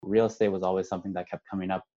real estate was always something that kept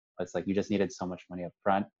coming up. It's like you just needed so much money up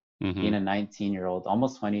front. Being a 19-year-old,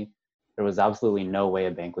 almost 20, there was absolutely no way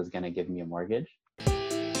a bank was going to give me a mortgage.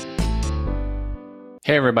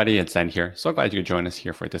 Hey everybody, it's Zen here. So glad you could join us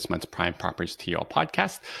here for this month's Prime Properties TL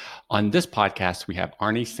podcast. On this podcast, we have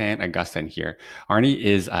Arnie San Augustine here. Arnie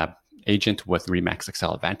is a agent with Remax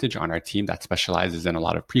Excel Advantage on our team that specializes in a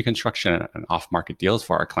lot of pre-construction and off-market deals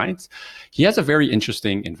for our clients. He has a very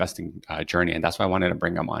interesting investing journey, and that's why I wanted to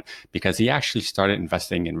bring him on, because he actually started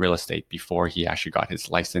investing in real estate before he actually got his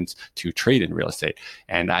license to trade in real estate.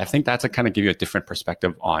 And I think that's to kind of give you a different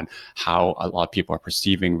perspective on how a lot of people are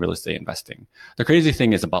perceiving real estate investing. The crazy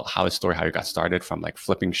thing is about how his story, how he got started from like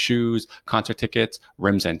flipping shoes, concert tickets,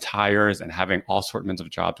 rims and tires, and having all sorts of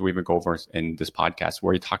jobs. We even go over in this podcast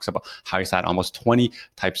where he talks about how he's had almost 20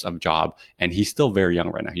 types of job, and he's still very young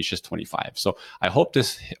right now. He's just 25. So I hope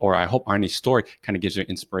Arnie's story kind of gives you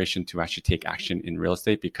inspiration to actually take action in real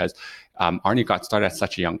estate, because Arnie got started at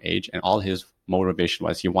such a young age, and all his motivation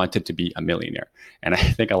was he wanted to be a millionaire. And I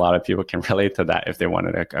think a lot of people can relate to that if they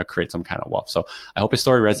wanted to create some kind of wealth. So I hope his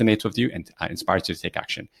story resonates with you and inspires you to take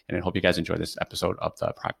action. And I hope you guys enjoy this episode of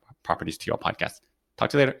the Properties TL podcast.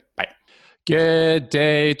 Talk to you later. Bye. Good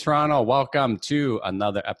day, Toronto. Welcome to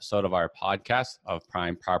another episode of our podcast of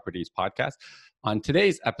Prime Properties Podcast. On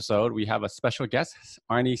today's episode, we have a special guest,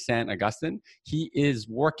 Arnie San Augustine. He is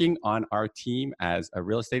working on our team as a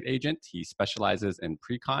real estate agent. He specializes in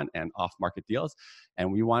pre-con and off-market deals. And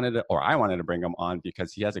I wanted to bring him on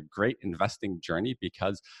because he has a great investing journey,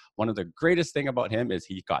 because one of the greatest thing about him is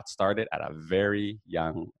he got started at a very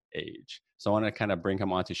young age. So I want to kind of bring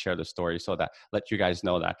him on to share the story so that let you guys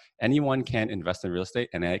know that anyone can invest in real estate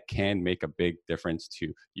and it can make a big difference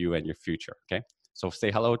to you and your future. Okay. So say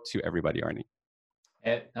hello to everybody, Arnie.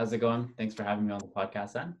 Hey, how's it going? Thanks for having me on the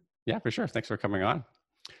podcast, Zen. Yeah, for sure. Thanks for coming on.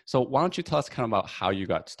 So why don't you tell us kind of about how you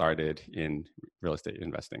got started in real estate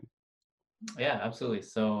investing? Yeah, absolutely.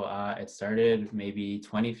 So it started maybe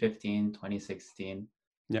 2015, 2016.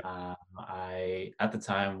 Yeah. I, at the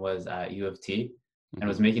time, was at U of T and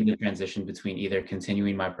was making the transition between either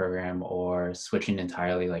continuing my program or switching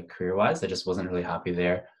entirely, like career-wise. I just wasn't really happy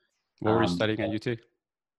there. What were you studying at UT? It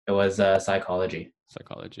was psychology.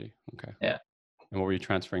 Psychology. Okay. Yeah. And what were you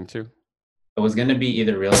transferring to? It was going to be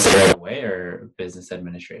either real estate right away or business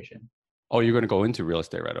administration. Oh, you're going to go into real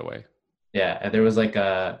estate right away? Yeah. And there was like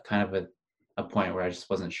a kind of a point where I just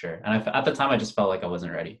wasn't sure. And at the time, I just felt like I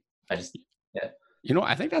wasn't ready. Yeah. You know,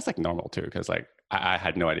 I think that's like normal too, because like I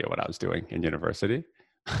had no idea what I was doing in university.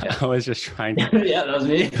 Yeah. I was just trying to. Yeah, that was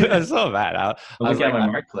me. That's so bad. I was looking like, at my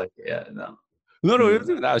mark click. Yeah, no. No, it wasn't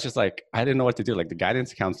even that. I was just like, I didn't know what to do. Like the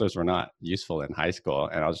guidance counselors were not useful in high school.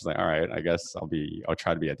 And I was just like, all right, I guess I'll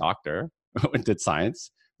try to be a doctor. Did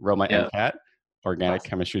science, wrote my MCAT, organic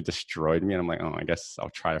chemistry destroyed me. And I'm like, oh, I guess I'll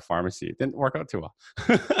try a pharmacy. It didn't work out too well.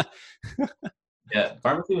 Yeah,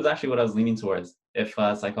 pharmacy was actually what I was leaning towards if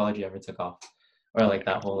psychology ever took off. Or like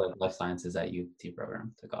that whole like life sciences at UT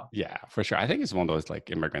program took off. Yeah, for sure. I think it's one of those like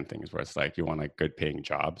immigrant things where it's like you want a good paying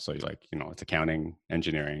job. So you like, it's accounting,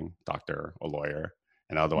 engineering, doctor, or lawyer.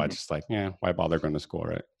 And otherwise just like, yeah, why bother going to school,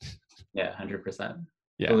 right? Yeah, 100%.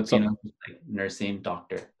 Yeah. Filipino, like nursing,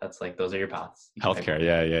 doctor. That's like, those are your paths. Healthcare.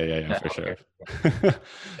 Yeah, for sure.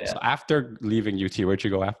 Yeah. So after leaving UT, where'd you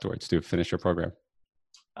go afterwards to finish your program?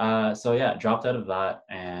 So yeah, dropped out of that,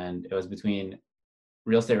 and it was between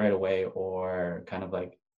real estate right away or kind of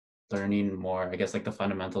like learning more, I guess, like the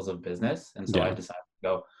fundamentals of business. And so I decided to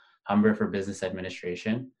go Humber for business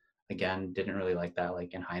administration. Again, didn't really like that,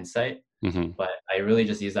 like in hindsight, but I really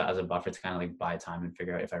just used that as a buffer to kind of like buy time and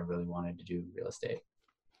figure out if I really wanted to do real estate.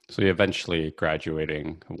 So you eventually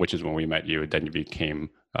graduating, which is when we met you, then you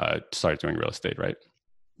started doing real estate, right?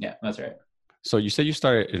 Yeah, that's right. So you said you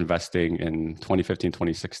started investing in 2015,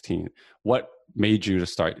 2016. What made you to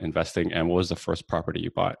start investing, and what was the first property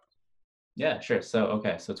you bought? Yeah, sure. So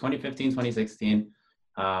 2015, 2016,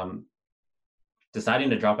 deciding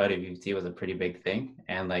to drop out of UT was a pretty big thing.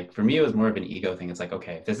 And like, for me, it was more of an ego thing. It's like,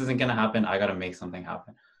 okay, if this isn't going to happen, I got to make something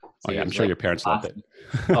happen. So I'm sure your parents loved it.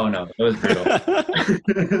 Oh no, it was brutal.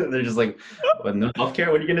 They're just like, well, no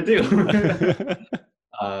healthcare, what are you going to do?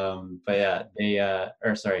 But yeah,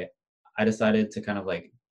 I decided to kind of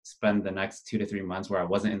like spend the next 2 to 3 months where I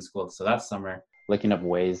wasn't in school. So that summer, looking up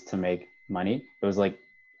ways to make money. It was like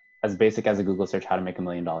as basic as a Google search, how to make $1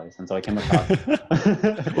 million. And so I came across.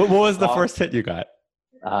 What was the first hit you got?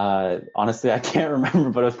 Honestly, I can't remember,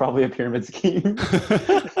 but it was probably a pyramid scheme.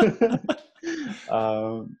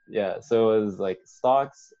 So it was like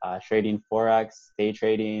stocks, trading Forex, day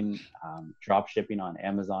trading, drop shipping on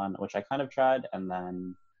Amazon, which I kind of tried. And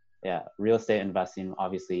then, real estate investing,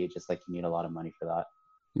 obviously, just like you need a lot of money for that.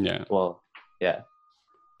 Yeah. Well, yeah.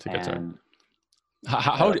 It's a good start. And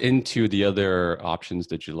How into the other options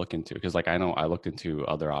did you look into? Because like I know I looked into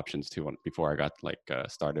other options too before I got like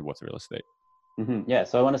started with real estate. Yeah,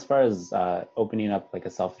 so I went as far as opening up like a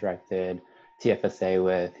self-directed TFSA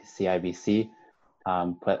with CIBC.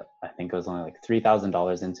 Put I think it was only like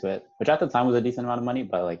 $3,000 into it, which at the time was a decent amount of money,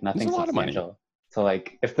 but like It's a nothing lot of money. substantial. So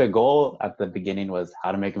like if the goal at the beginning was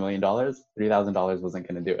how to make $1 million, $3,000 wasn't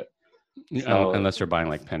going to do it. So Unless you're buying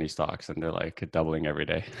like penny stocks and they're like doubling every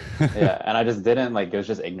day. yeah, and I just didn't like, it was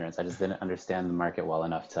just ignorance. I just didn't understand the market well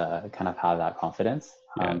enough to kind of have that confidence.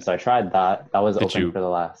 Yeah. So I tried that. That was Did open you for the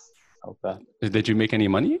last. did you make any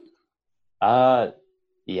money?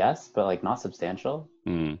 Yes, but like not substantial.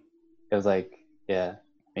 Mm, It was like, yeah,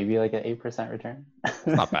 maybe like an 8% return.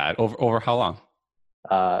 not bad. Over how long?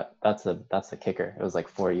 That's the kicker. It was like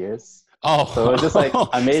 4 years. Oh, So it was just like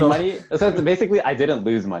I made so, money. So basically, I didn't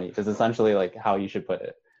lose money. Is essentially like how you should put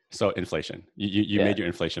it. So inflation. You Yeah, made your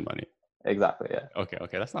inflation money. exactly. Yeah.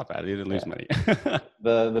 Okay, that's not bad. You didn't lose money.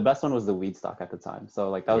 The best one was the weed stock at the time. So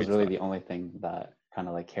like that was Weed really stock. the only thing that kind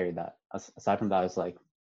of like carried that. Aside from that, I was like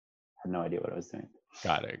had no idea what I was doing.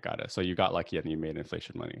 Got it. So you got lucky and you made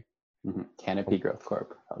inflation money. Canopy Growth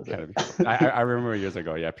Corp. That was it. I remember years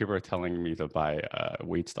ago. Yeah, people were telling me to buy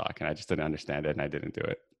weed stock, and I just didn't understand it, and I didn't do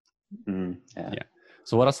it. Yeah.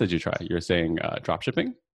 So what else did you try? You were saying drop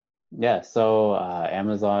shipping? Yeah. So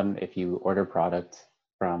Amazon, if you order product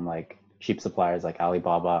from like cheap suppliers like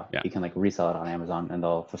Alibaba, you can like resell it on Amazon and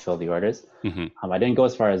they'll fulfill the orders. I didn't go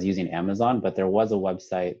as far as using Amazon, but there was a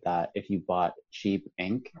website that if you bought cheap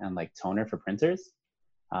ink and like toner for printers,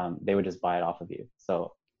 they would just buy it off of you.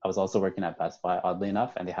 So I was also working at Best Buy, oddly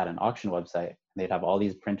enough, and they had an auction website. They'd have all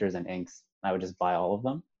these printers and inks. And I would just buy all of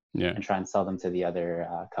them and try and sell them to the other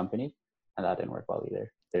company. And that didn't work well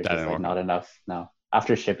either. There's just like not enough. No.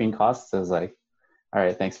 After shipping costs, it was like, all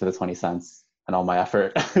right, thanks for the 20 cents and all my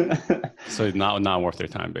effort. So not worth their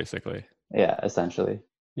time, basically. Yeah, essentially.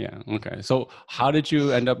 Yeah. Okay. So how did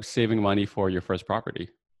you end up saving money for your first property?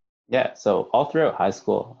 Yeah. So all throughout high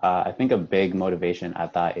school, I think a big motivation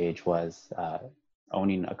at that age was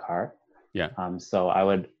owning a car. Yeah. So I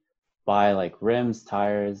would buy like rims,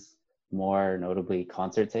 tires, more notably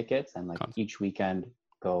concert tickets, and like each weekend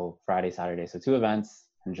go Friday, Saturday. So 2 events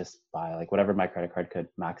and just buy like whatever my credit card could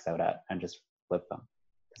max out at and just flip them.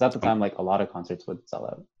 Because at the time, like a lot of concerts would sell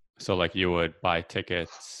out. So like you would buy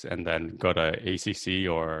tickets and then go to ACC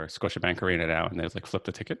or Scotiabank Arena now and there's like flip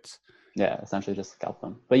the tickets? Yeah, essentially just scalp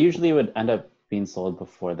them. But usually it would end up being sold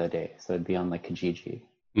before the day. So it'd be on like Kijiji,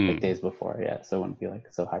 like days before. Yeah, so it wouldn't be like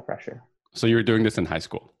so high pressure. So you were doing this in high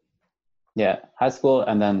school? Yeah, high school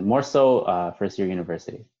and then more so first year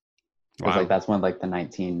university. Because Wow. like that's when like the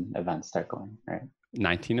 19 events start going, right?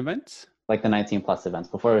 19 events? Like the 19 plus events.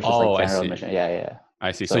 Before it was just like general admission. Yeah.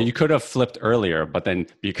 I see. So you could have flipped earlier, but then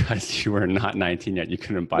because you were not 19 yet, you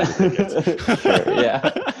couldn't buy the tickets. Sure, yeah.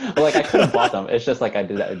 Well, like I could have bought them. It's just like I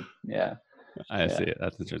did that. Yeah. I see.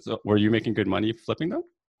 That's interesting. So were you making good money flipping them?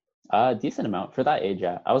 Decent amount for that age,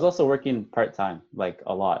 yeah. I was also working part-time, like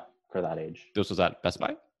a lot for that age. This was at Best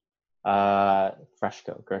Buy?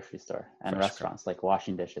 Freshco, grocery store, and restaurants, like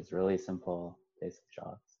washing dishes, really simple, basic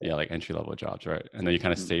jobs. Yeah, like entry-level jobs, right? And then you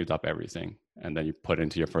kind of saved up everything, and then you put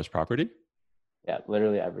into your first property? Yeah,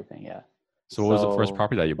 literally everything, yeah. So what was the first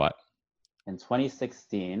property that you bought? In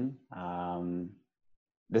 2016,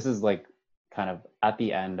 this is like kind of at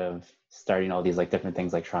the end of starting all these like different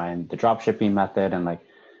things, like trying the drop shipping method and like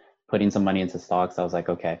putting some money into stocks. I was like,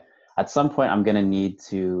 okay, at some point I'm going to need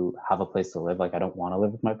to have a place to live. Like I don't want to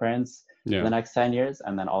live with my parents for the next 10 years.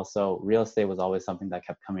 And then also real estate was always something that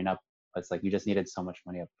kept coming up. It's like, you just needed so much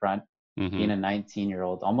money up front. Being a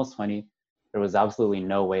 19-year-old, almost 20, there was absolutely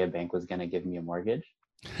no way a bank was going to give me a mortgage.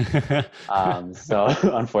 So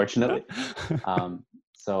unfortunately,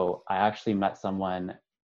 so I actually met someone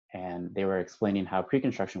and they were explaining how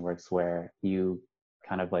pre-construction works, where you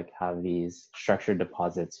kind of like have these structured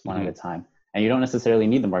deposits one at a time and you don't necessarily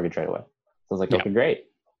need the mortgage right away. So I was like, okay, great,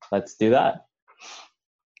 let's do that.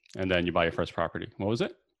 And then you buy your first property. What was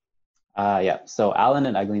it? Yeah. So Allen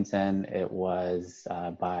and Eglinton, it was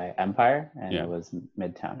by Empire and it was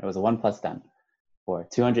Midtown. It was a 1+10 for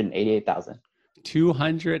 $288,000.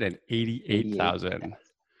 288,000.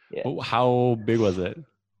 Yeah. How big was it?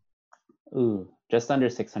 Ooh, just under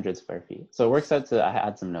 600 square feet. So it works out to, I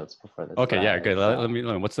had some notes before this. Okay, yeah, good. Let me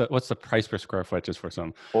know. What's the price per square foot just for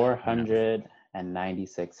some?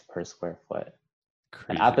 496 per square foot. Crazy.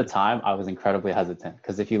 And at the time, I was incredibly hesitant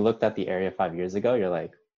because if you looked at the area 5 years ago, you're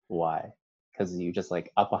like, why? Because you just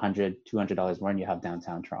like up $100, $200 more and you have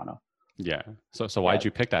downtown Toronto. Yeah. So why'd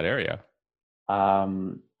you pick that area?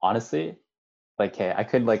 Honestly, like, hey, I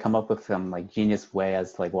could like come up with some like genius way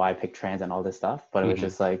as to like why I picked trans and all this stuff, but it was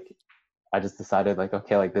just like, I just decided like,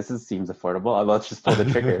 okay, like seems affordable. Let's just pull the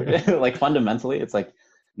trigger. Like fundamentally, it's like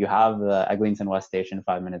you have the Eglinton West Station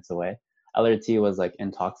 5 minutes away. LRT was like in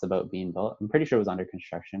talks about being built. I'm pretty sure it was under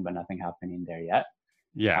construction, but nothing happening there yet.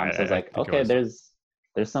 Yeah, So it's I like, think it okay, was.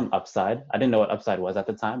 there's some upside. I didn't know what upside was at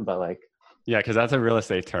the time, but like, Yeah, because that's a real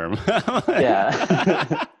estate term. yeah,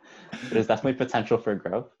 there's definitely potential for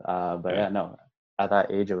growth. But Yeah. yeah, no, at that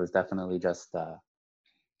age, it was definitely just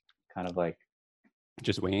kind of like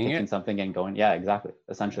Just winging picking it. something and going. Yeah, exactly.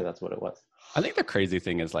 Essentially, that's what it was. I think the crazy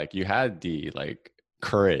thing is like you had the like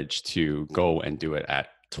courage to go and do it at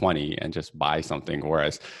 20 and just buy something.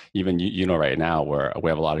 Whereas even you know right now where we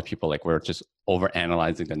have a lot of people like we're just over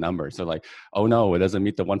analyzing the numbers. So like, oh no, it doesn't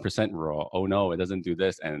meet the 1% rule. Oh no, it doesn't do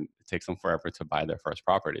this. And it takes them forever to buy their first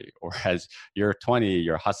property. Whereas you're 20,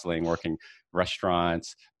 you're hustling, working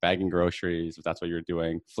restaurants, bagging groceries, if that's what you're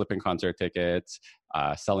doing, flipping concert tickets,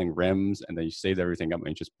 selling rims, and then you save everything up and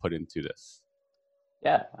you just put into this.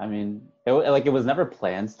 Yeah, I mean, it was never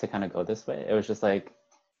planned to kind of go this way. It was just like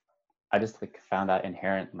I just like found that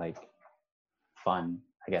inherent like fun,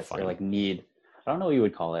 I guess, or Fun. like need. I don't know what you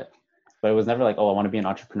would call it, but it was never like, oh, I want to be an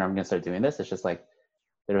entrepreneur. I'm gonna start doing this. It's just like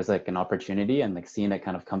there was like an opportunity, and like seeing it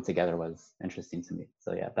kind of come together was interesting to me.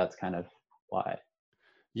 So yeah, that's kind of why.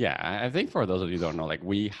 Yeah, I think for those of you who don't know, like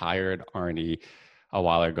we hired Arnie a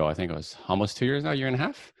while ago. I think it was almost 2 years now, year and a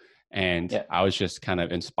half. And Yeah, I was just kind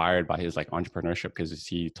of inspired by his like entrepreneurship because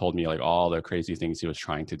he told me like all the crazy things he was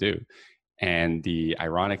trying to do. And the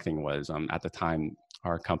ironic thing was, at the time,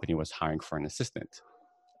 our company was hiring for an assistant,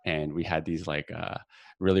 and we had these like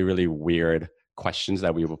really really weird questions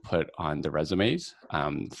that we would put on the resumes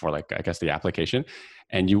for like I guess the application,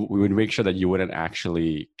 and we would make sure that you wouldn't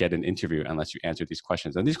actually get an interview unless you answered these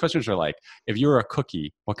questions. And these questions are like, if you were a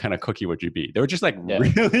cookie, what kind of cookie would you be? They were just like yeah.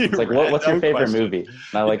 really It's like, what's your random favorite questions. movie?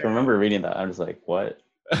 And I like remember reading that. I'm just like, what?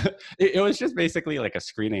 It was just basically like a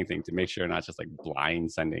screening thing to make sure not just like blind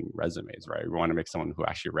sending resumes, right? We want to make someone who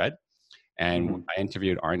actually read. And Mm-hmm. I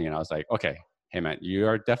interviewed Arnie and I was like, okay, hey man, you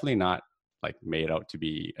are definitely not like made out to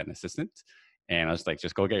be an assistant. And I was like,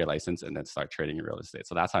 just go get your license and then start trading in real estate.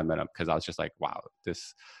 So that's how I met him, because I was just like, wow,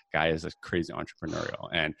 this guy is a crazy entrepreneurial.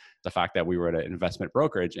 And the fact that we were at an investment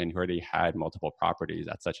brokerage and he already had multiple properties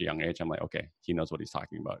at such a young age, I'm like, okay, he knows what he's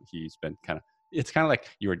talking about. He's been it's kind of like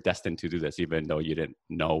you were destined to do this, even though you didn't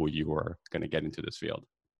know you were going to get into this field.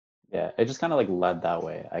 Yeah, it just kind of like led that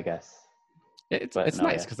way, I guess. But It's no,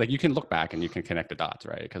 nice yeah. because like you can look back and you can connect the dots,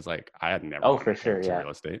 right? Because like I had never Oh, wanted for to get sure. into Yeah.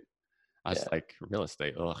 real estate. I was Yeah. like, real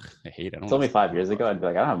estate, ugh, I hate it. I don't Told want me to 5 years ago, I'd be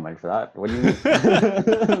like, I don't have money for that. What do you mean? see.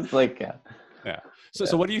 It's like, yeah. Yeah. So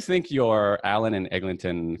Yeah. what do you think your Allen and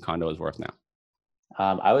Eglinton condo is worth now?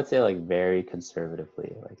 I would say like very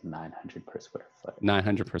conservatively, like 900 per square foot.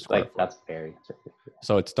 900 per square Like foot. that's very conservative.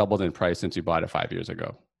 So it's doubled in price since you bought it 5 years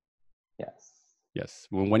ago. Yes. Yes.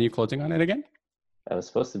 When are you closing on it again? It was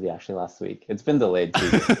supposed to be actually last week. It's been delayed 2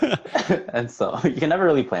 years. And so you can never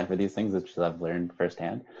really plan for these things, which I've learned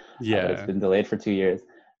firsthand. But it's Yeah. been delayed for 2 years.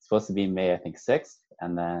 It's supposed to be May, I think, 6th.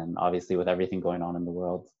 And then obviously with everything going on in the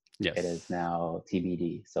world, it is Yes. now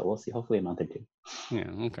TBD. So we'll see, hopefully a month or two.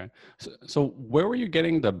 Yeah. Okay. So where were you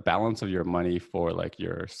getting the balance of your money for like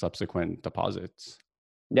your subsequent deposits?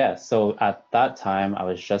 Yeah, so at that time, I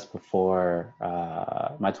was just before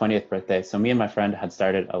my 20th birthday. So me and my friend had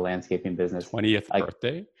started a landscaping business. 20th Like,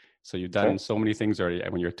 birthday. So you've done sorry? so many things already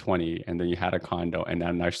when you're 20, and then you had a condo, and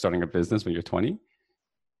now you're starting a business when you're 20.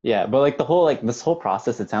 Yeah, but like this whole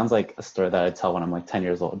process, it sounds like a story that I tell when I'm like 10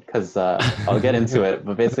 years old, because I'll get into it.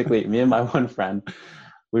 But basically, me and my one friend,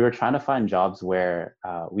 we were trying to find jobs where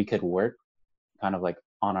we could work kind of like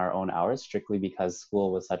on our own hours, strictly because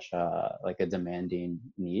school was such a demanding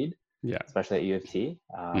need, Yeah. especially at U of T.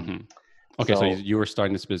 hmm Okay, so you were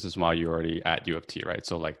starting this business while you were already at U of T, right?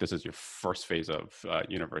 So like this is your first phase of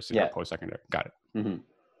university or Yeah. post-secondary. Got it. hmm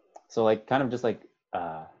So like kind of just like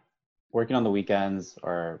working on the weekends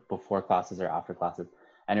or before classes or after classes.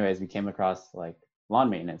 Anyways, we came across like lawn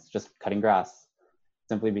maintenance, just cutting grass,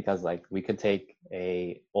 simply because like we could take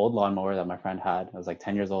a old lawnmower that my friend had. I was like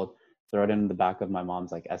 10 years old, throw it in the back of my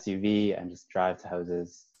mom's like SUV and just drive to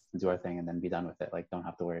houses and do our thing and then be done with it. Like don't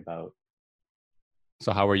have to worry about.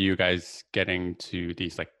 So how are you guys getting to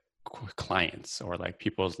these like clients or like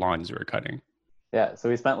people's lawns you were cutting? Yeah, so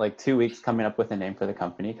we spent like 2 weeks coming up with a name for the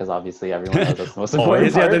company because obviously everyone knows that's the most important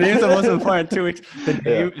Always, yeah. part. The name's the most important. 2 weeks, the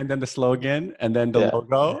name, Yeah. and then the slogan, and then the Yeah.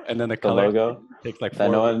 logo, and then the The color. logo. Takes like That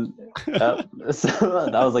 4 no weeks. one. So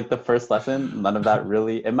that was like the first lesson. None of that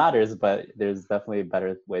really it matters, but there's definitely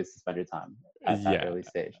better ways to spend your time at that Yeah, early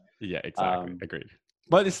stage. yeah, exactly. Agreed.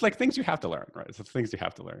 But it's like things you have to learn, right? It's things you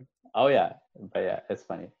have to learn. Oh yeah, but yeah, it's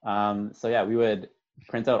funny. So yeah, we would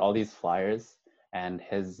print out all these flyers, and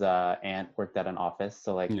his aunt worked at an office,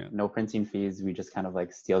 so like Yeah. no printing fees. We just kind of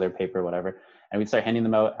like steal their paper, whatever, and we'd start handing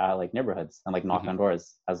them out at like neighborhoods and like knock on doors.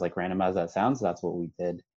 As like random as that sounds, that's what we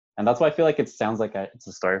did, and that's why I feel like it sounds like it's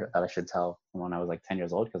a story that I should tell from when I was like 10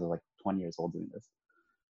 years old, because I was like 20 years old doing this,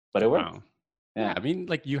 but it worked. Wow. Yeah, Yeah. I mean,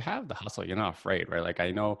 like you have the hustle. You're not afraid, right? Like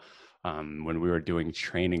I know when we were doing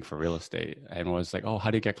training for real estate, everyone was like, "Oh, how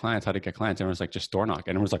do you get clients? How do you get clients?" And everyone's like, "Just door knock."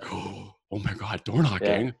 And everyone's like, "Oh my god, door Yeah,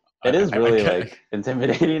 knocking!" it is I really can't. like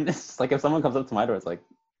intimidating. It's just like if someone comes up to my door, it's like,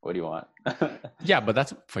 what do you want? Yeah, but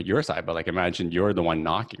that's for your side. But like, imagine you're the one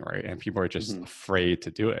knocking, right? And people are just Hmm. afraid to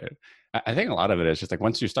do it. I think a lot of it is just like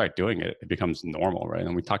once you start doing it, it becomes normal, right?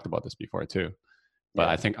 And we talked about this before too. But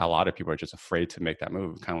I Yeah. think a lot of people are just afraid to make that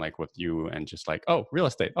move, kind of like with you, and just like, oh, real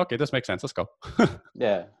estate. Okay, this makes sense. Let's go.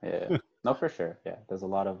 Yeah, yeah. No, for sure. Yeah. There's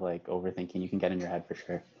a lot of like overthinking you can get in your head for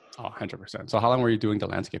sure. Oh, 100%. So how long were you doing the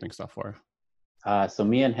landscaping stuff for? So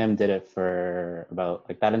me and him did it for about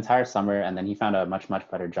like that entire summer, and then he found a much, much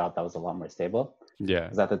better job that was a lot more stable. Yeah.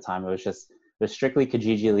 Because at the time it was strictly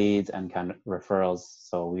Kijiji leads and kind of referrals.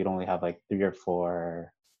 So we'd only have like 3 or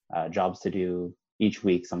 4 jobs to do each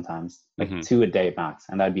week, sometimes like Hmm. 2 a day max.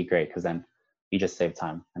 And that'd be great because then you just save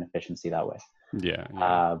time and efficiency that way. Yeah. Yeah.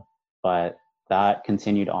 Uh, but that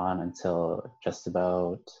continued on until just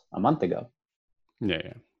about a month ago. Yeah.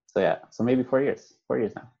 Yeah. So yeah, so maybe 4 years, 4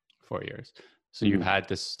 years now. 4 years. So you've Hmm. had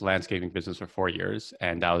this landscaping business for 4 years,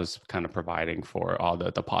 and that was kind of providing for all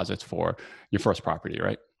the deposits for your first property,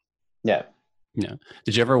 right? Yeah. Yeah.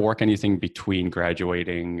 Did you ever work anything between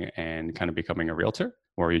graduating and kind of becoming a realtor,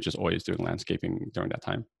 or were you just always doing landscaping during that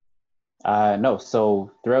time? No,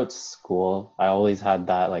 so throughout school, I always had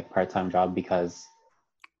that like part-time job, because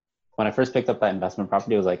when I first picked up that investment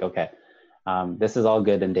property, it was like, okay, this is all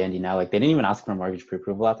good and dandy now. Like they didn't even ask for mortgage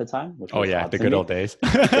pre-approval at the time, which Oh was yeah, odd the to good old me. days.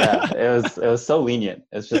 Yeah, it was so lenient.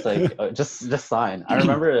 It's just like just sign. I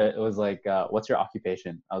remember it was like, what's your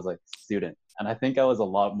occupation? I was like, student, and I think I was a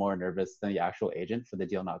lot more nervous than the actual agent for the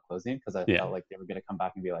deal not closing, because I Yeah. felt like they were gonna come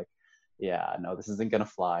back and be like, yeah, no, this isn't gonna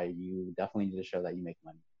fly. You definitely need to show that you make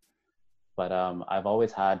money. But I've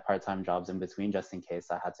always had part-time jobs in between, just in case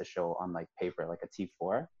I had to show on like paper, like a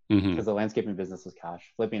T4, Hmm. because the landscaping business was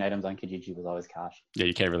cash. Flipping items on Kijiji was always cash. Yeah,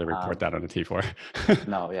 you can't really report Um, that on a T4.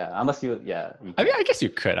 no, yeah, unless you I mean, can't. I guess you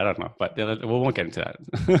could. I don't know, but we won't get into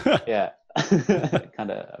that. Yeah,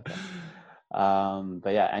 kind of okay.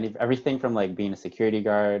 But yeah, everything from like being a security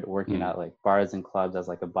guard, working Mm, at like bars and clubs as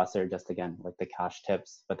like a busser, just again like the cash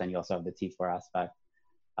tips. But then you also have the T4 aspect.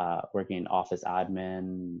 Working in office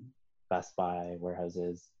admin, Best Buy,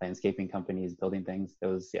 warehouses, landscaping companies, building things.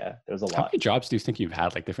 There was a How lot. many jobs do you think you've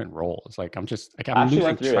had, like different roles? Like I I'm actually losing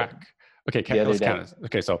went through it track. Okay, the other let's count day. it.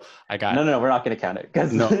 Okay, so I got No, no, no, we're not going to count it,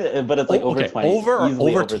 because, no. but it's like Oh, over okay, 20,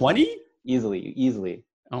 easily over over 20, 20. easily.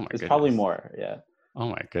 Oh my It's probably goodness. more, yeah. Oh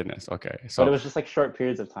my goodness. Okay, But it so was just like short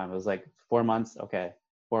periods of time. It was like 4 months, okay,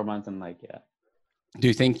 4 months, and like yeah. do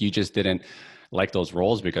you think you just didn't like those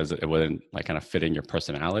roles because it wouldn't like kind of fit in your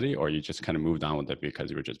personality, or you just kind of moved on with it because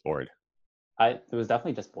you were just bored? It was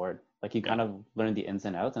definitely just bored. Like you Yeah, kind of learn the ins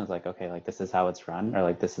and outs, and it's like, okay, like this is how it's run, or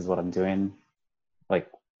like this is what I'm doing. Like,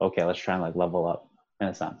 okay, let's try and like level up in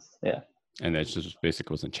a sense. Yeah. and it just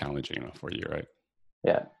basically wasn't challenging enough for you, right?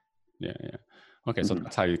 Yeah. Yeah, yeah. Okay, so Hmm.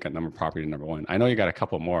 that's how you got number property number one. I know you got a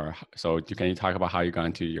couple more. So can you talk about how you got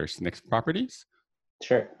into your next properties?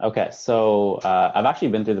 Sure. Okay. So I've actually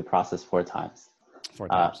been through the process 4 times, 4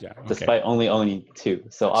 times, yeah. Okay. despite only owning two.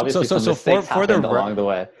 So So obviously some for mistakes the happened along the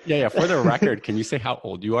way. yeah, yeah, for the record, can you say how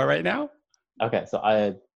old you are right now? Okay. So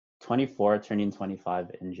I 24, turning 25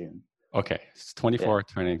 in June. Okay, it's Yeah. 24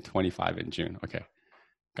 turning 25 in June. Okay,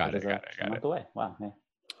 It is a got month it. away. Wow. Yeah.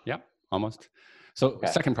 Yep, almost. So Okay.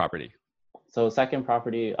 second property. So second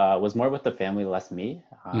property was more with the family, less me,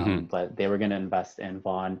 Hmm. but they were going to invest in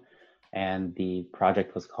Vaughan, and the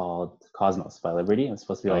project was called Cosmos by Liberty. It was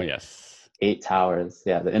supposed to be Oh like yes, 8 towers.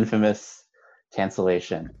 Yeah, the infamous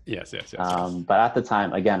cancellation. yes, yes, yes, yes. But at the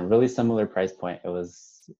time, again, really similar price point.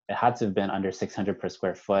 It had to have been under 600 per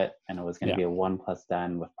square foot, and it was going to Yeah. be a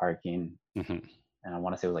 1+den with parking, Hmm. and I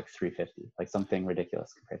want to say it was like 350, like something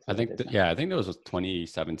ridiculous compared to I what it think is now. yeah, I think that was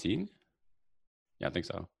 2017. Yeah, I think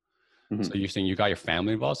so. So Mhm. you're saying you got your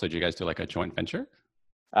family involved? So did you guys do like a joint venture?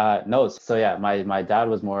 No, so yeah, my dad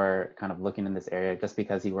was more kind of looking in this area just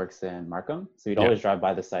because he works in Markham. So he'd Yeah. always drive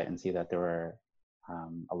by the site and see that there were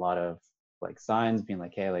a lot of like signs being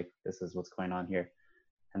like, hey, like this is what's going on here.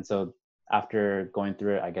 And so after going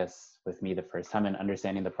through it, I guess with me the first time and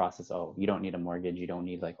understanding the process, oh, you don't need a mortgage, you don't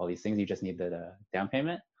need like all these things, you just need the down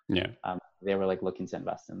payment. Yeah. they were like looking to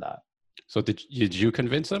invest in that. So did you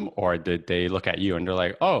convince them, or did they look at you and they're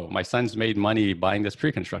like, oh, my son's made money buying this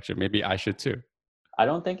pre-construction, maybe I should too? I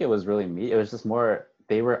don't think it was really me. It was just more,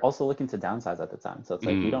 they were also looking to downsize at the time. So it's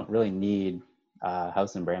like, we don't really need a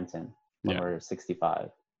house in Brampton when we're 65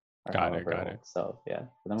 or Got however it. old. So yeah.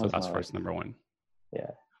 So that's first, number one.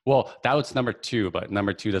 Yeah. Well, that was number two, but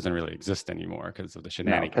number two doesn't really exist anymore because of the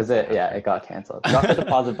shenanigans. No, because it got canceled. Got the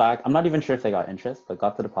deposit back. I'm not even sure if they got interest, but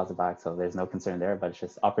got the deposit back. So there's no concern there, but it's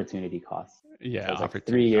just opportunity cost. Yeah. So it's like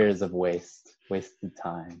 3 years of wasted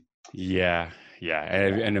time. Yeah.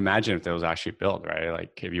 And imagine if it was actually built, right?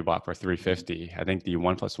 Like if you bought for 350, I think the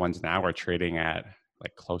 1+1s now are trading at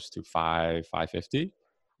like close to 550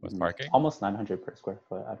 with parking. Almost 900 per square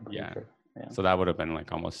foot. I'm pretty sure. Yeah. So that would have been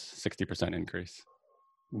like almost 60% increase.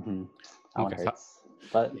 That one hurts,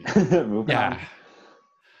 but moving on.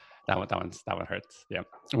 That one hurts. Yeah,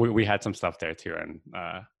 we had some stuff there too, and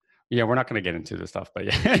we're not going to get into the stuff, but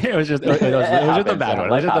it was just a bad one.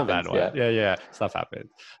 It was just a bad one. Yeah, stuff happened.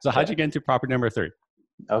 So how'd you get into property number 3?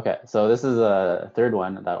 Okay, so this is a third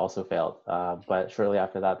one that also failed, but shortly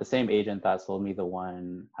after that, the same agent that sold me the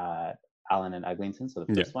one at Allen and Eglinton, so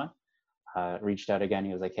the first one, reached out again.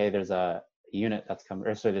 He was like, hey, there's a unit that's coming,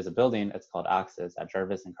 or sorry, there's a building, it's called Axis at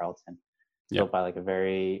Jarvis and Carlton, built by like a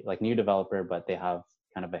very like new developer, but they have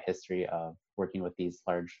kind of a history of working with these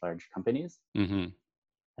large companies. And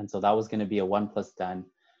so that was going to be a 1+ den,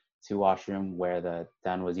 2 washroom, where the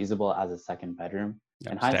den was usable as a second bedroom.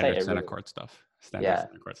 In hindsight, Center court stuff. Yeah.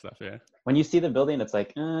 When you see the building, it's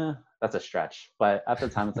like, that's a stretch. But at the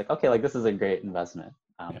time, it's like, okay, like this is a great investment.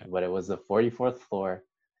 But it was the 44th floor,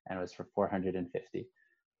 and it was for $450.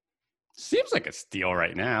 Seems like a steal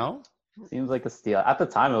right now. Seems like a steal. At the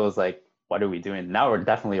time, it was like, what are we doing? Now we're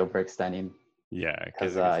definitely overextending. Yeah,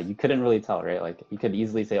 because you couldn't really tell, right? Like you could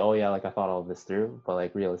easily say, oh yeah, like I thought all of this through, but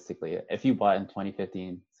like realistically, if you bought in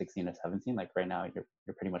 2015, 16, or 17, like right now, you're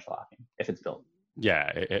pretty much laughing if it's built.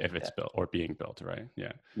 Yeah, if it's built or being built, right?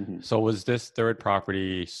 Yeah. So was this third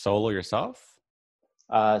property solo yourself?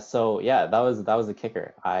 So yeah, that was the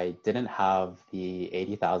kicker. I didn't have the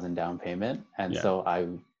 $80,000 down payment, and so I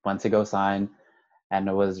went to go sign, and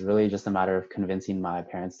it was really just a matter of convincing my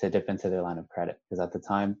parents to dip into their line of credit, because at the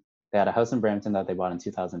time they had a house in Brampton that they bought in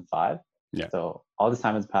 2005. Yeah. So all this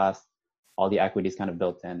time has passed, all the equity's kind of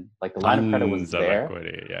built in. Like the line of credit was there.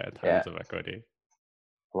 Tons of equity.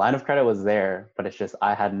 The line of credit was there, but it's just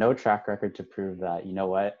I had no track record to prove that, you know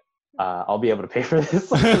what, I'll be able to pay for this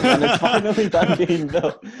when it's finally done being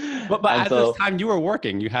built. But at this time you were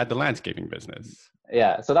working, you had the landscaping business.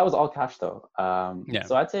 Yeah, so that was all cash though.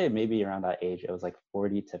 So I'd say maybe around that age, it was like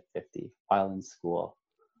 40 to 50 while in school.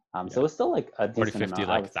 So it was still like a decent 40, 50 amount,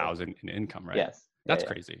 like thousand in income, right? Yes. That's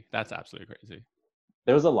crazy. That's absolutely crazy.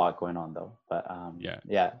 There was a lot going on though, but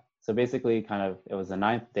so basically kind of, it was the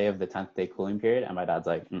 9th day of the 10th day cooling period, and my dad's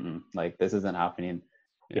like, like this isn't happening.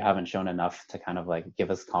 You haven't shown enough to kind of like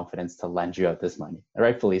give us confidence to lend you out this money.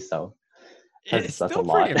 Rightfully so. It's still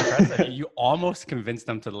pretty impressive. You almost convinced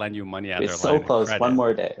them to lend you money out of their line of credit. So close.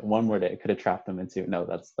 One more day. Could have trapped them into. No,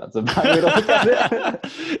 that's a bad way to look at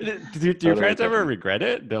it. Do your parents ever regret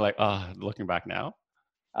it? They're like, oh, looking back now?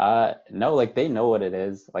 No, like they know what it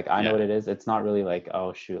is. Like I know what it is. It's not really like,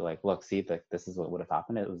 oh shoot, like look, see, like this is what would have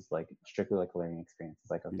happened. It was like strictly like a learning experience.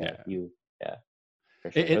 It's like, okay,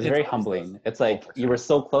 for sure. It was very humbling. It's like you were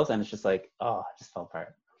so close, and it's just like, oh, it just fell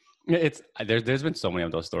apart. There's been so many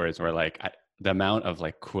of those stories where like the amount of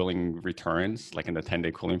like cooling returns, like in the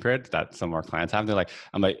 10-day cooling period that some of our clients have,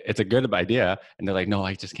 I'm like, it's a good idea, and they're like, no,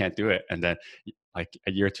 I just can't do it, and then like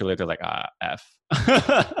a year or two later, they're like, F.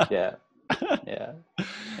 Yeah.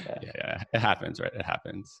 It happens, right? It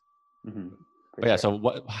happens. But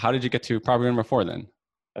so how did you get to property number 4 then?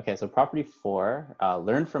 Okay, so property 4,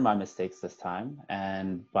 learned from my mistakes this time,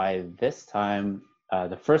 and by this time,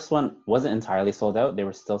 the first one wasn't entirely sold out. They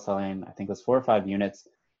were still selling, I think it was 4 or 5 units.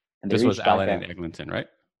 And this was Allen and Eglinton, right?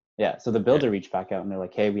 Yeah. So the builder reached back out and they're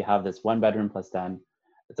like, hey, we have this 1-bedroom plus den.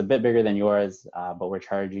 It's a bit bigger than yours, but we're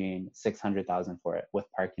charging $600,000 for it with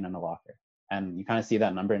parking and a locker. And you kind of see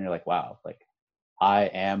that number and you're like, wow, like I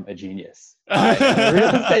am a genius. I am a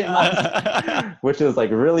real estate master, which is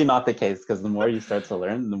like really not the case, because the more you start to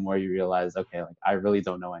learn, the more you realize, okay, like I really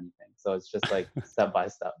don't know anything. So it's just like step by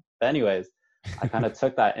step. But anyways, I kind of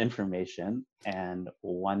took that information, and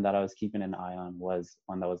one that I was keeping an eye on was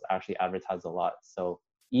one that was actually advertised a lot. So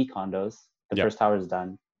E-condos, the first tower is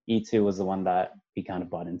done. E2 was the one that we kind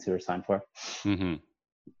of bought into or signed for.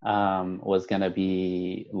 Was going to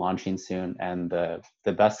be launching soon. And the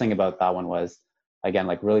best thing about that one was, again,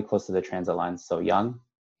 like really close to the transit lines. So Yonge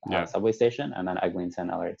subway station, and then Eglinton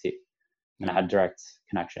LRT. and I had direct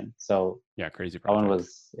connection. So yeah, crazy that one project.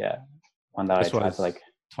 was one that I This tried to was like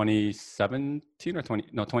 2017 or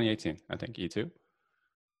 2018, I think, E2.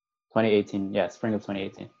 2018, spring of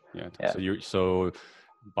 2018. Yeah. Yeah. So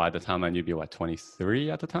by the time then you'd be what,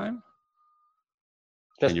 23 at the time?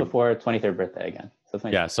 Just before 23rd birthday again. So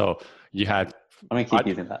 23. Yeah. So you had. I'm gonna keep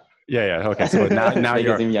using that. Yeah. Okay. So now Make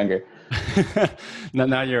you're it seem younger.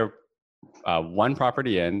 now you're one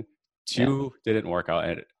property in, two didn't work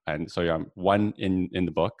out, and so you're on one in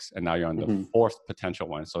the books, and now you're on the fourth potential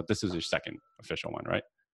one. So this is your second official one, right?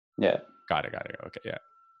 Yeah. Got it. Okay. Yeah.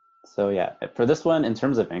 So for this one, in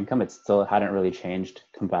terms of income, it still hadn't really changed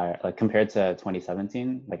compared to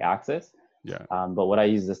 2017, like Axis. Yeah. But what I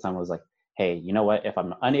used this time was like, hey, you know what? If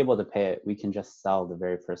I'm unable to pay it, we can just sell the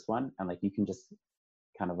very first one, and like you can just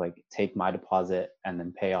kind of like take my deposit and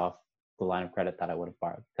then pay off the line of credit that I would have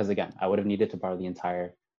borrowed. Because again, I would have needed to borrow the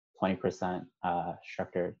entire 20%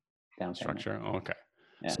 structured down payment. Structure. Oh, okay.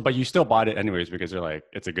 Yeah. So, but you still bought it anyways because you're like,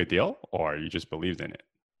 it's a good deal, or you just believed in it?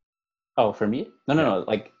 Oh, for me? No.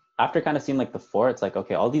 Like after kind of seeing like the four, it's like,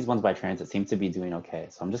 okay, all these ones by transit seem to be doing okay.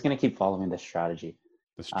 So I'm just going to keep following this strategy.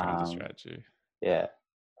 This transit strategy. Yeah.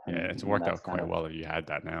 Yeah, it's worked out quite well if you had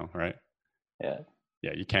that now, right? Yeah.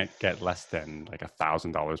 Yeah, you can't get less than like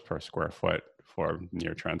 $1,000 per square foot for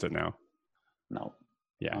near transit now. No.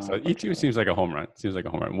 Yeah, so E2 seems like a home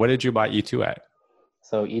run. What did you buy E2 at?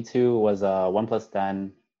 So E2 was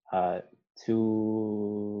 1+10,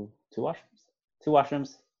 two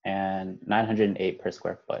washrooms, and 908 per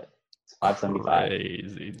square foot. It's 575.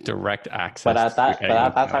 Crazy direct access. But at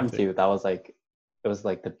that time too, that was like, it was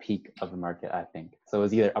like the peak of the market, I think. So it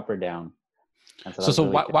was either up or down. And so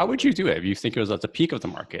really why would you do it if you think it was at the peak of the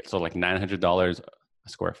market? So like $900 a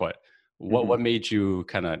square foot. What made you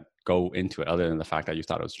kind of go into it other than the fact that you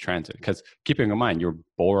thought it was transit? Because keeping in mind, you're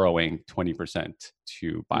borrowing 20%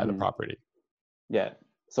 to buy the property. Yeah.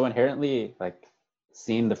 So inherently, like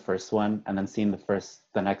seeing the first one and then seeing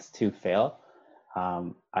the next two fail,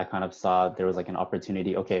 I kind of saw there was like an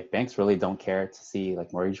opportunity. Okay, if banks really don't care to see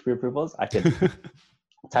like mortgage pre-approvals, I could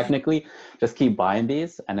technically just keep buying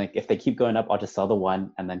these, and like if they keep going up, I'll just sell the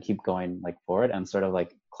one and then keep going like forward and sort of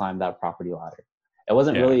like climb that property ladder. It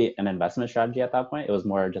wasn't really an investment strategy at that point. It was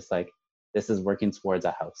more just like, this is working towards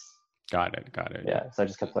a house. Got it. Yeah. So I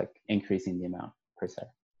just kept like increasing the amount per se.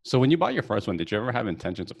 So when you bought your first one, did you ever have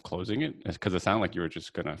intentions of closing it? Because it sounded like you were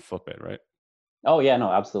just gonna flip it, right? Oh yeah,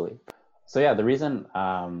 no, absolutely. So yeah, the reason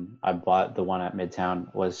I bought the one at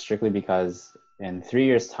Midtown was strictly because in 3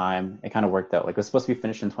 years' time, it kind of worked out. Like it was supposed to be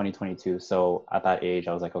finished in 2022. So at that age,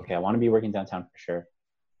 I was like, okay, I want to be working downtown for sure.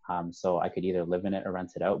 So I could either live in it or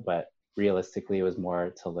rent it out. But realistically, it was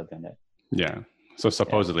more to live in it. Yeah. So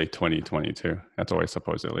supposedly 2022. That's always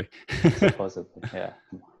supposedly. Supposedly, yeah.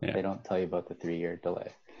 They don't tell you about the 3-year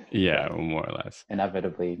delay. Yeah, more or less.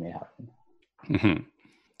 Inevitably may happen. Mm-hmm.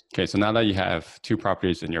 Okay, so now that you have 2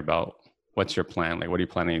 properties in your belt, what's your plan? Like, what are you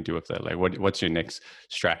planning to do with it? Like, what's your next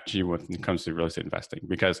strategy when it comes to real estate investing?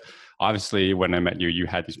 Because obviously, when I met you, you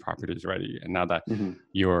had these properties ready, and now that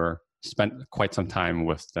you're spent quite some time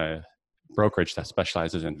with the brokerage that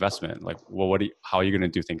specializes in investment, like, well, how are you going to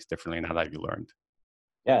do things differently now that you learned?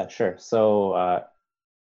 Yeah, sure. So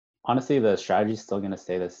honestly, the strategy is still going to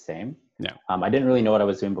stay the same. Yeah. I didn't really know what I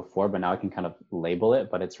was doing before, but now I can kind of label it.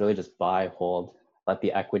 But it's really just buy, hold, let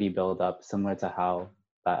the equity build up, similar to how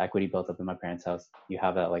that equity built up in my parents' house. You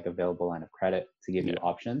have that like available line of credit to give you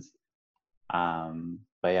options. But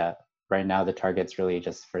yeah, right now the target's really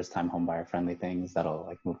just first-time home buyer friendly things that'll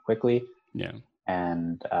like move quickly. Yeah.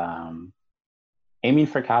 And aiming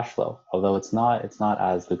for cash flow, although it's not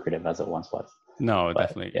as lucrative as it once was. No, but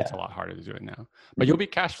definitely. Yeah. It's a lot harder to do it now. But you'll be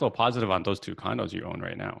cash flow positive on those 2 condos you own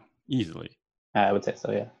right now, easily. I would say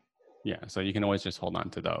so, yeah. Yeah, so you can always just hold on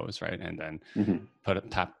to those, right? And then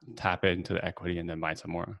tap it into the equity and then buy some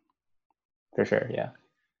more. For sure, yeah.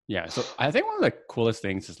 Yeah, so I think one of the coolest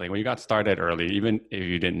things is like when you got started early, even if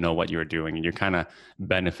you didn't know what you were doing, you kind of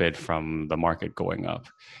benefit from the market going up.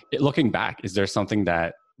 Looking back, is there something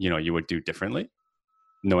that you would do differently,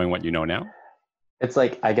 knowing what you know now? It's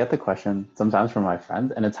like, I get the question sometimes from my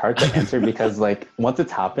friends, and it's hard to answer because like once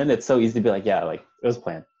it's happened, it's so easy to be like, yeah, like it was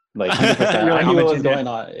planned. Like 100%, I knew what was going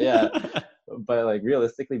on. Yeah. But like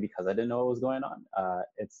realistically, because I didn't know what was going on,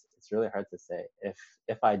 it's really hard to say.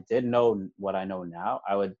 If I did know what I know now,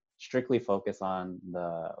 I would strictly focus on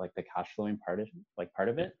the cash flowing part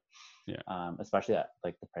of it. Yeah. Especially at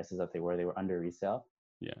like the prices that they were under resale.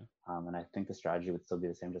 Yeah. And I think the strategy would still be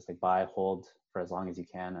the same, just like buy, hold for as long as you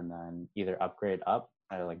can, and then either upgrade up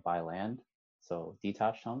or like buy land. So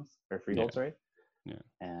detached homes or freehold, sorry. Yeah.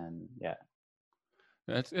 And yeah.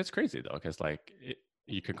 It's crazy though, because like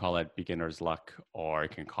you could call it beginner's luck, or you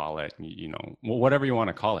can call it, you know, whatever you want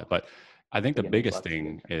to call it. But I think the Beginner's biggest luck's a good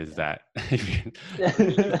thing term. is Yeah.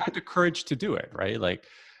 that you have the courage to do it, right? Like,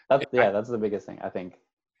 That's the biggest thing, I think.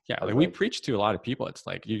 yeah, As like we like, preach to a lot of people. It's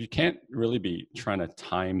like you can't really be trying to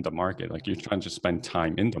time the market. Like you're trying to spend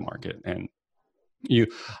time in the market, and you.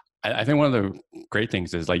 I think one of the great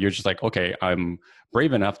things is like you're just like, okay, I'm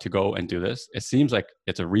brave enough to go and do this. It seems like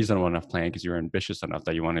it's a reasonable enough plan because you're ambitious enough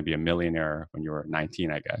that you want to be a millionaire when you were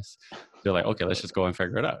 19, I guess. You're like, okay, let's just go and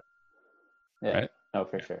figure it out, yeah, right? no,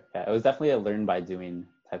 for Yeah. sure. Yeah, it was definitely a learn by doing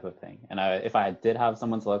type of thing. And if I did have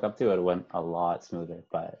someone to look up to, it went a lot smoother.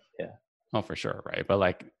 But yeah. Oh, for sure, right? But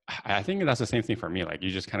like, I think that's the same thing for me. Like, you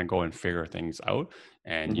just kind of go and figure things out,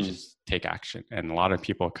 and you Hmm. just take action. And a lot of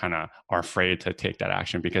people kind of are afraid to take that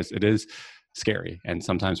action because it is scary, and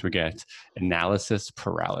sometimes we get analysis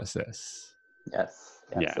paralysis. Yes,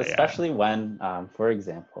 yes. Yeah, yeah, Especially when, for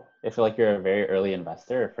example, if like you're a very early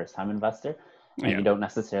investor or first time investor, and yeah. you don't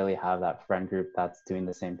necessarily have that friend group that's doing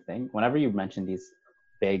the same thing, whenever you mention these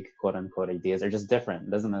big quote unquote ideas, are just different.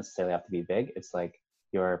 It doesn't necessarily have to be big. It's like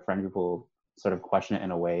your friend group will sort of question it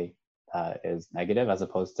in a way that is negative, as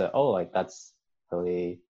opposed to, oh, like that's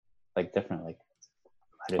really like different. Like,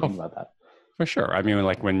 how do you Oh, think about that? for sure. I mean,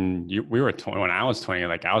 like we were 20, when I was 20,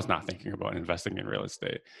 like I was not thinking about investing in real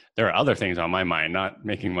estate. There are other things on my mind, not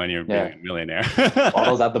making money or being Yeah, a millionaire.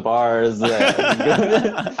 bottles at the bars.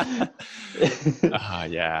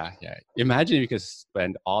 Yeah, yeah. Imagine if you could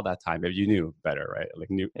spend all that time if you knew better, right? Like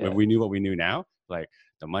when Yeah, we knew what we knew now, like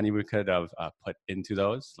the money we could have put into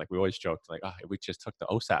those. Like we always joked, like, oh, if we just took the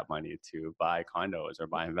OSAP money to buy condos or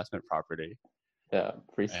buy investment property. yeah,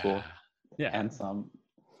 free Yeah, school yeah. and some.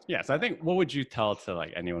 Yeah, so I think what would you tell to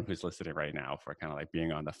like anyone who's listening right now for kind of like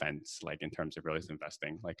being on the fence, like in terms of real estate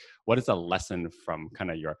investing? Like, what is a lesson from kind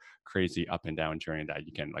of your crazy up and down journey that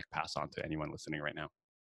you can like pass on to anyone listening right now?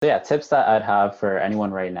 So yeah, tips that I'd have for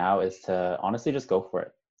anyone right now is to honestly just go for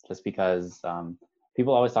it. Just because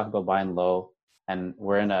people always talk about buying low, and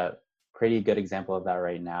we're in a pretty good example of that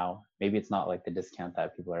right now. Maybe it's not like the discount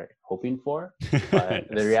that people are hoping for, but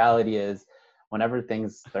the Yes. reality is, whenever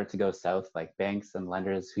things start to go south, like banks and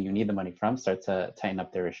lenders who you need the money from start to tighten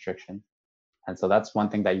up their restrictions. And so that's one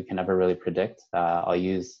thing that you can never really predict. I'll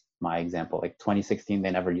use my example. Like 2016, they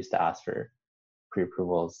never used to ask for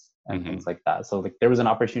pre-approvals and Hmm. things like that. So like there was an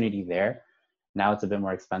opportunity there. Now it's a bit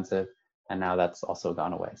more expensive, and now that's also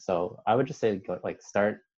gone away. So I would just say go, like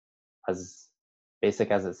start as basic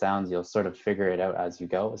as it sounds. You'll sort of figure it out as you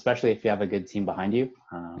go, especially if you have a good team behind you.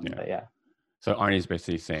 Yeah. But yeah, So Arnie's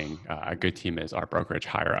basically saying a good team is our brokerage,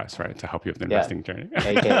 hire us, right, to help you with the yeah, investing journey.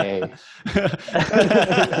 AKA.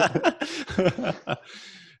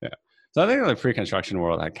 Yeah. So I think the pre-construction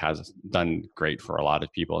world like has done great for a lot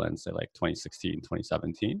of people in say like 2016,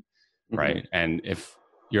 2017, Mhm. right? And if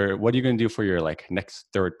you're, what are you going to do for your like next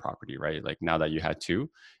third property, right? Like now that you had two,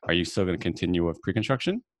 are you still going to continue with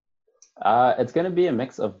pre-construction? It's going to be a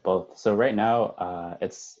mix of both. So right now,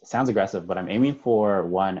 it sounds aggressive, but I'm aiming for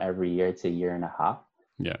one every year to year and a half.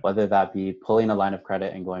 Yeah. Whether that be pulling a line of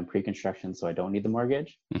credit and going pre-construction so I don't need the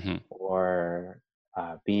mortgage, Hmm. or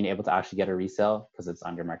being able to actually get a resale because it's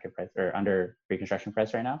under market price or under pre-construction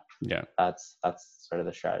price right now. Yeah. That's sort of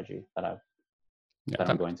the strategy Yeah, that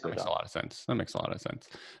I'm going that to makes a adopt. lot of sense. That makes a lot of sense.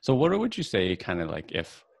 So, what would you say, kind of like,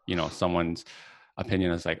 if you know someone's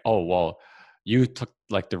opinion is like, oh, well, you took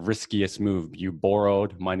like the riskiest move. You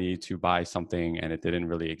borrowed money to buy something, and it didn't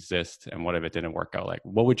really exist. And what if it didn't work out? Like,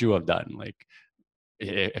 what would you have done? Like,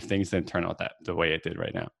 if things didn't turn out that the way it did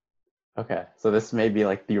right now. Okay, so this may be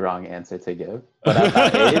like the wrong answer to give, but at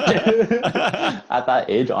that age, at that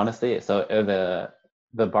age, honestly, so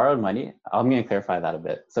the borrowed money, I'm going to clarify that a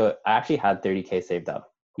bit. So I actually had 30K saved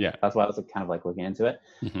up. Yeah. That's why I was kind of like looking into it.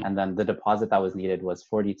 Hmm. And then the deposit that was needed was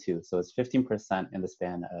 42. So it's 15% in the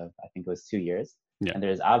span of, I think it was 2 years. Yeah. And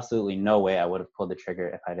there's absolutely no way I would have pulled the trigger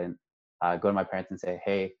if I didn't go to my parents and say,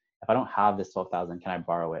 hey, if I don't have this 12,000, can I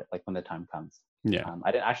borrow it? Like when the time comes. Yeah.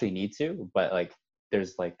 I didn't actually need to, but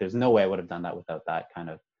there's no way I would have done that without that kind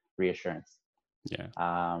of reassurance. Yeah.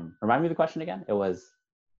 Remind me of the question again. It was,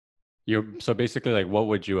 You so basically like, what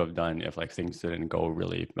would you have done if like things didn't go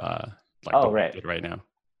really like the oh, way it right. did right now?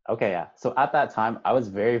 Okay, yeah. So at that time, I was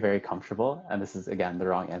very, very comfortable, and this is again the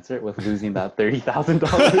wrong answer, with losing that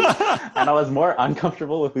 $30,000, and I was more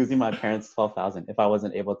uncomfortable with losing my parents' 12,000 if I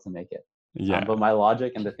wasn't able to make it. Yeah. But my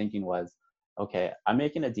logic and the thinking was, okay, I'm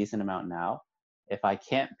making a decent amount now. If I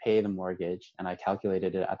can't pay the mortgage, and I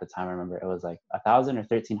calculated it at the time, I remember it was like 1,000 or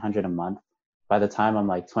 1,300 a month. By the time I'm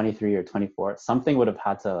like 23 or 24, something would have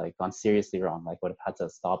had to like gone seriously wrong, like would have had to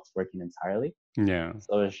stop working entirely. Yeah.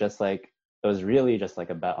 So it was just like, it was really just like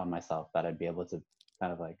a bet on myself that I'd be able to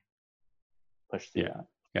kind of like push through that.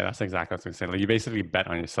 Yeah, that's exactly what I was going to say. Like you basically bet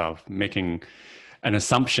on yourself, making an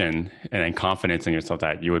assumption and confidence in yourself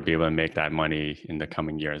that you would be able to make that money in the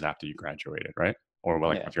coming years after you graduated, right? Or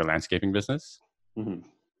like with your landscaping business. Mm-hmm.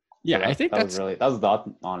 Yeah, so I think that was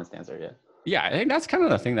the honest answer. Yeah. Yeah, I think that's kind of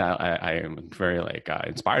the thing that I am very like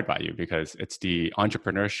inspired by you, because it's the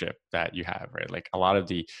entrepreneurship that you have, right? Like a lot of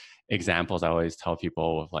the examples I always tell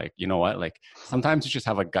people of, like, you know what, like sometimes you just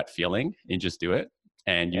have a gut feeling, you just do it,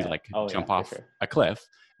 and you like jump off a cliff,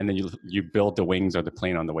 and then you build the wings or the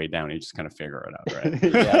plane on the way down, and you just kind of figure it out,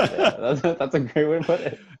 right? That's a great way to put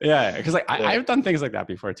it. Yeah, because like I've done things like that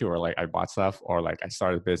before too, where like I bought stuff or like I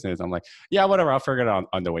started a business, I'm like, yeah, whatever, I'll figure it out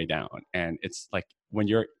on the way down. And it's like when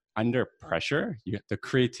you're under pressure, the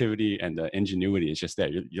creativity and the ingenuity is just there.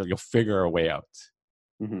 You'll figure a way out.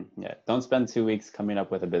 Mm-hmm. Yeah, don't spend 2 weeks coming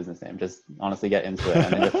up with a business name. Just honestly get into it,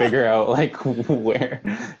 and then you'll figure out like where.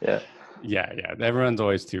 Yeah. Everyone's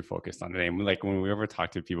always too focused on the name. Like when we ever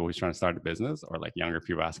talk to people who's trying to start a business, or like younger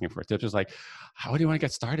people asking for tips, it's like, how do you want to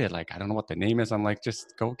get started? Like, I don't know what the name is. I'm like,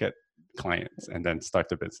 just go get clients and then start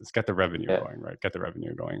the business. Get the revenue going, right? Get the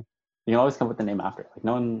revenue going. You can always come up with the name after. Like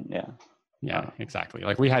no one, Yeah, exactly.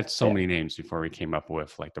 Like we had so many names before we came up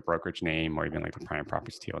with like the brokerage name, or even like the Prime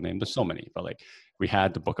Properties TL name. There's so many, but like we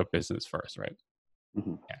had the book of business first, right?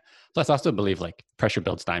 Mm-hmm. Yeah. Plus, I also believe like pressure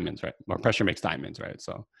builds diamonds, right? Or pressure makes diamonds, right?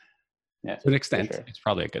 So yeah, to an extent, it's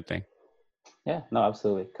probably a good thing. Yeah, no,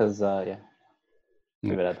 absolutely. Because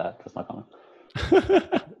leave it at that. That's my comment.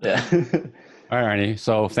 Yeah. All right, Arnie.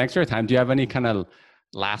 So thanks for your time. Do you have any kind of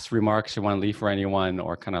last remarks you want to leave for anyone,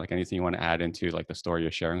 or kind of like anything you want to add into like the story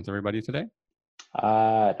you're sharing with everybody today?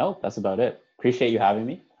 No, that's about it. Appreciate you having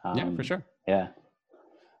me. Yeah, for sure. Yeah.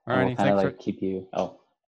 All right. Kind of like keep you. Oh.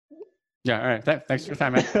 Yeah. All right. Thanks for your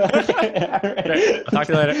time, man. Okay, all right. Okay, I'll talk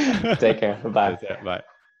to you later. Take care. Bye. Bye.